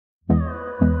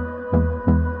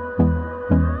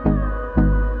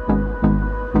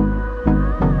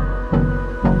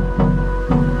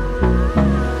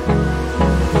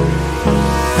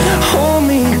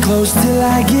close till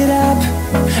I get up.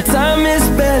 Time is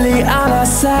barely on our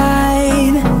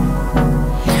side.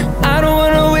 I don't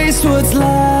wanna waste what's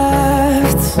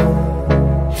left.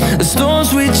 The storms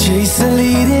we chase are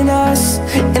leading us,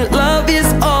 and love is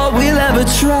all we'll ever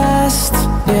trust.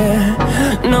 Yeah,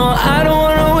 no, I don't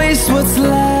wanna waste what's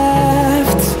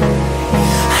left.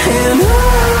 And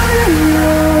on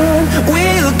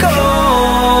we'll go,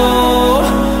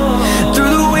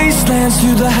 through the wastelands,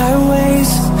 through the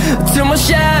highways, till my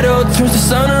shadow turns to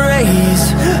sun rays.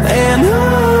 And on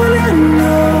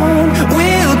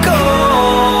we'll go,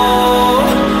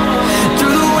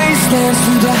 through the wastelands,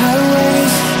 through the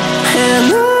highways, and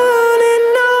on we'll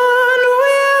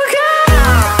go.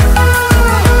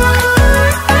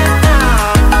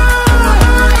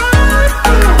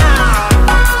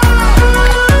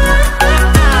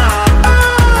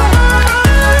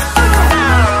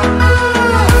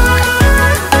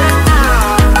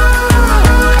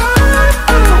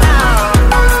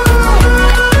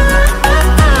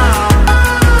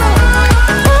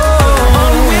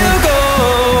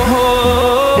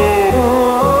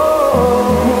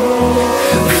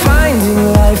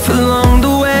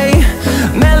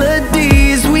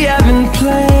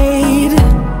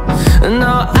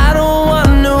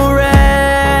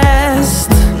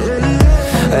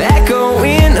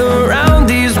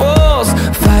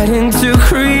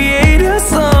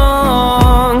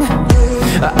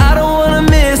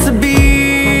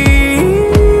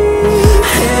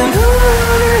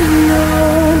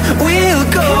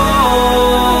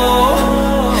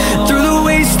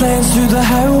 Through the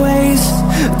highways,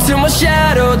 till my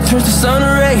shadow turns to sun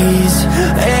rays.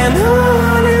 And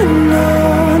on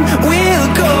we'll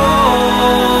go,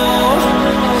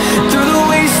 through the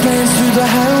wastelands, through the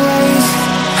highways,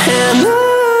 and on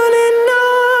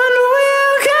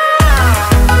we'll go.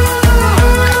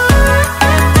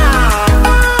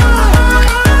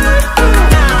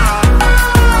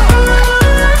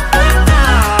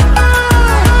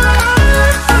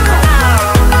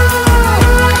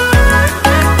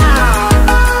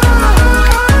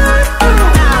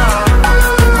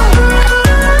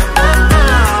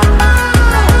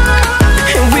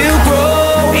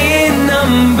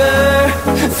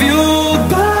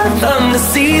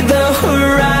 See the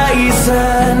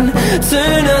horizon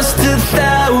turn us to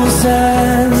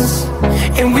thousands,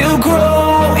 and we'll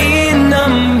grow in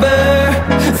number,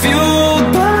 fueled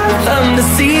by them to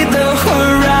see the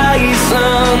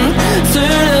horizon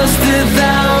turn us to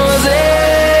thousands.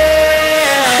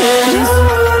 And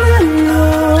on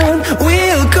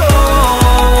we'll go,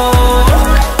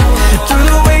 through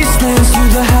the wastelands,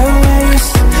 through the highways,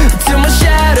 till my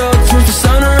shadow turns to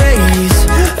sun rays.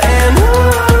 And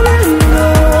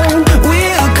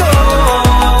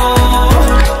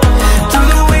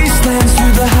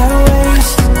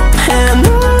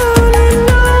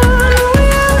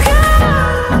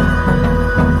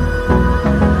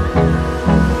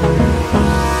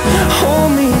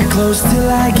till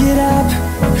I get up,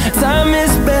 time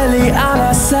is barely on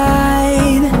our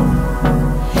side.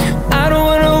 I don't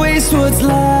wanna waste what's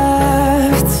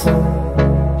left.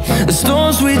 The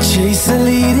storms we chase are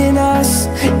leading us,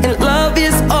 and love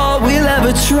is all we'll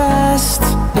ever trust.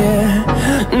 Yeah,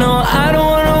 no, I don't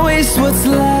wanna waste what's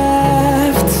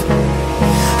left.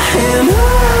 And on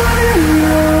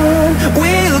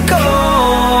we'll go,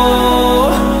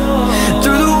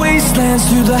 through the wastelands,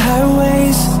 through the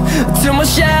highways, till my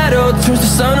shadow turns to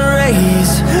sun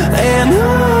rays. And on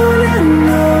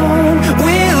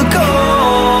we'll go,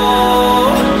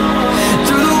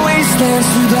 through the wastelands,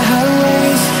 through the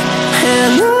highways,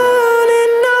 and on we'll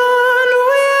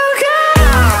go.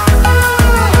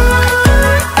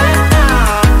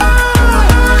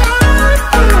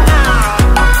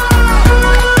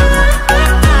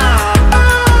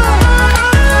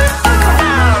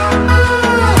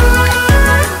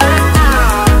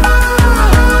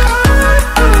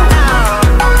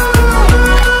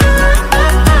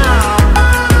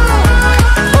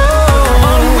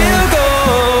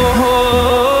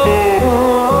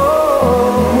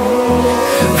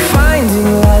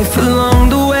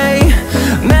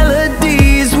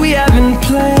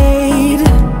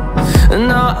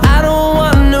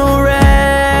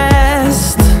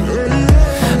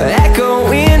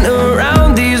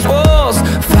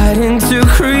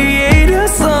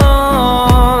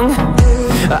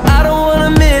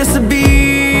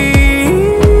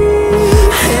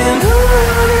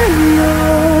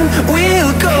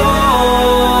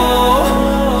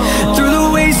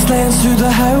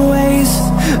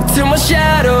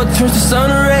 Turns to sun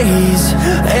rays.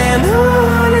 And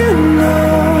on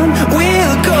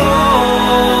we'll go,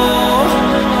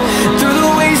 through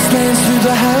the wastelands, through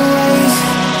the highways,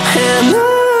 and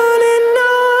on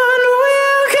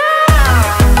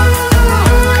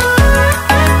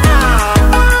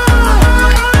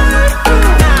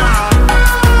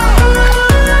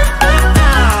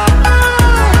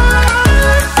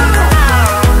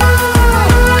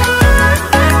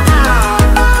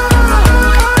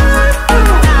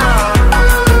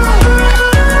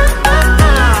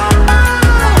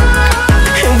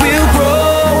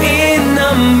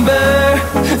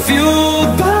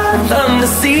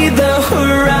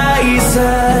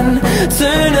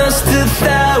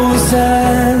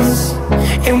thousands,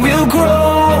 and we'll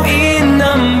grow in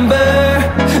number,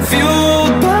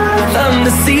 fueled by them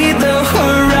to see the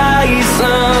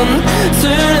horizon,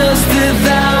 turn us to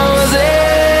thousands.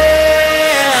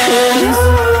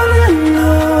 And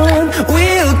on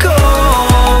we'll go,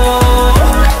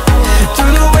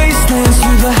 through the wastelands,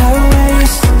 through the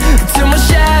highways, till my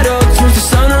shadow turns to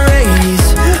sun rays.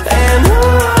 And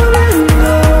on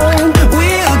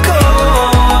we'll go,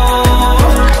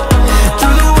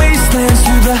 through the wastelands,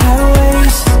 through the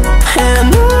highways.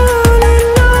 And on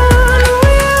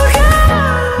we'll go.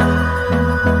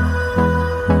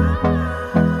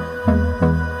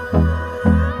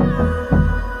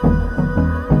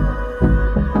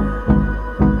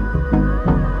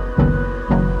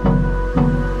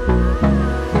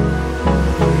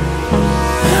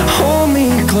 Hold me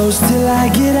close till I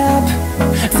get up.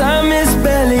 Time is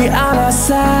barely on our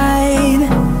side.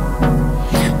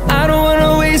 I don't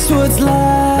wanna waste what's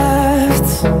left.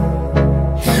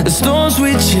 The storms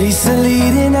we chase are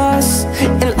leading us,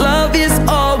 and love is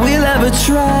all we'll ever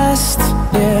trust.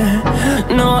 Yeah,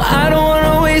 no, I don't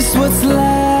wanna waste what's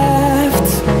left.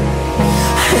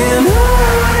 And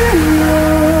on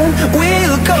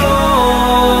we'll go,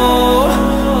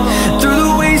 through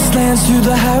the wastelands, through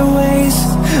the highways,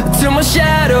 till my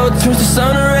shadow turns to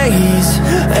sun rays.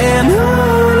 And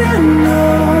on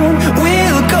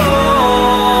we'll go,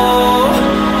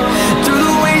 through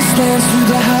the wastelands, through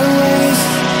the highways.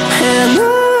 And on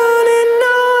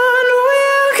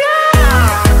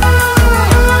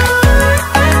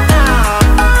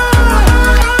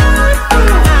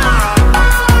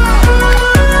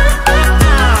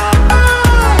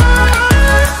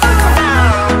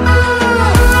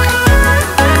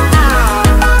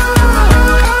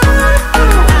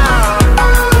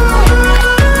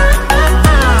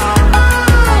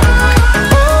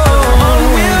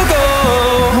we'll go.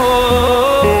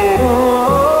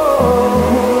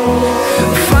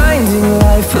 Finding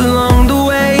life along the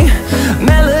way,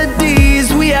 melodies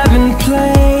we haven't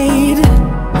played.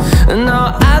 No,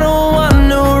 I don't want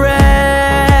no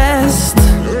rest.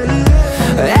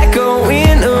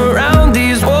 Echoing around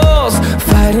these walls,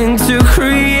 fighting to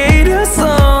create a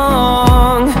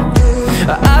song.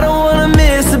 I don't wanna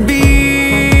miss a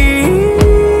beat.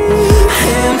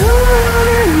 And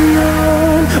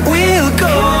on we'll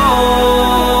go,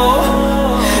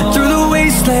 through the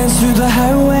wastelands, through the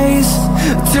highways,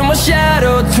 till my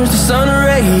shadow turns to sun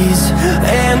rays.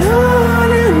 And on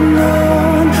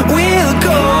we'll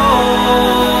go,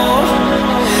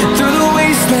 through the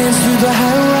wastelands, through the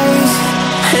highways.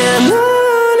 And on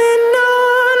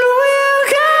we'll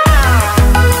go.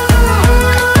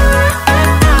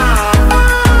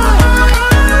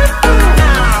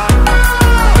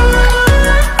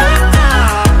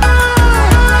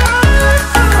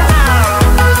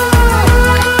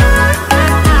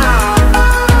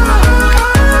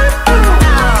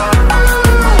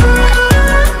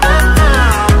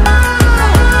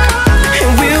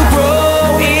 And we'll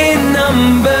grow in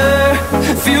number,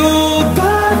 fueled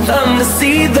by them to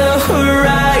see the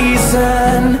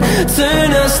horizon,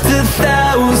 turn us to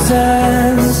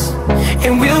thousands.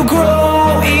 And we'll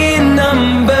grow in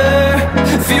number,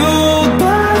 fueled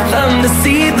by them to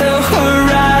see the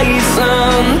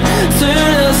horizon,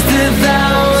 turn us to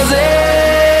thousands.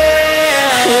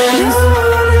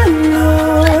 And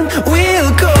on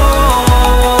we'll go,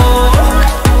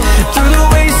 through the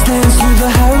wastelands, through the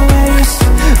highways,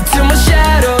 till my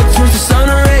shadow turns to sun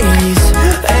rays.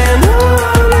 And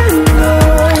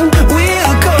on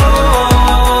we'll go,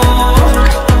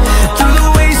 through the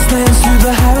wastelands, through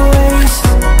the highways.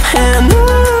 And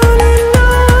on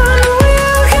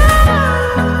we'll go.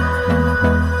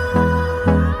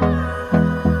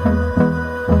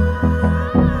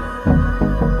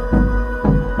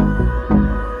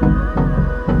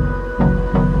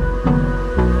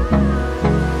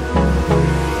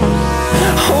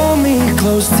 Hold me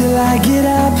close till I get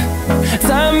up.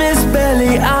 Time is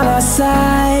barely on our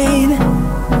side.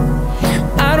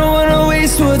 I don't wanna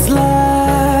waste what's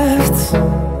left.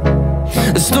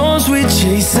 The storms we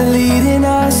chase are leading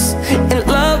us, and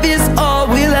love is all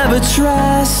we'll ever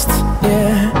trust.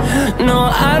 Yeah, no,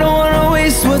 I don't wanna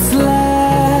waste what's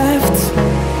left.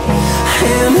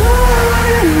 And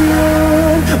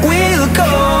on we'll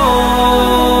go,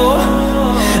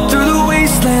 through the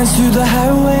wastelands, through the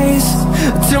highways,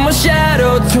 till my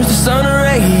shadow turns to sun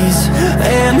rays.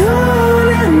 And on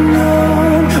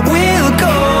we'll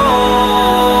go,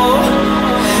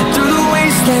 through the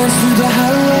wastelands, through the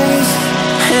highways.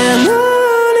 And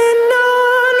on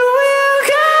we'll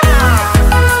go.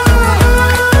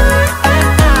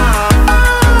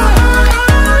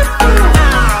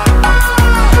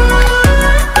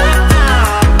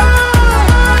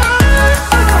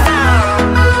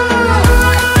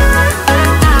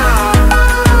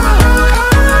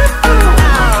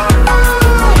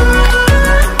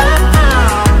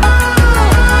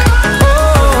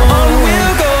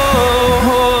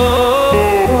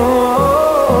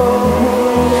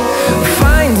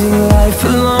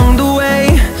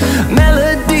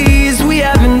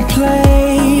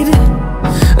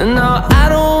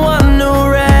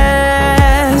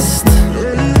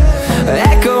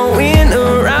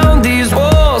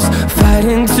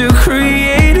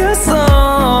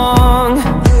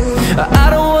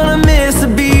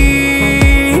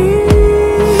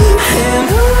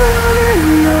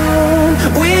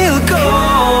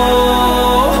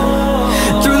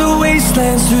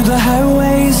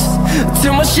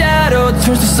 till my shadow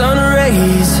turns to sun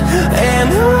rays. And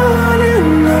on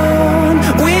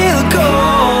we'll go,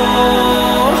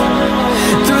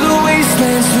 through the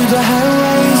wastelands, through the highways.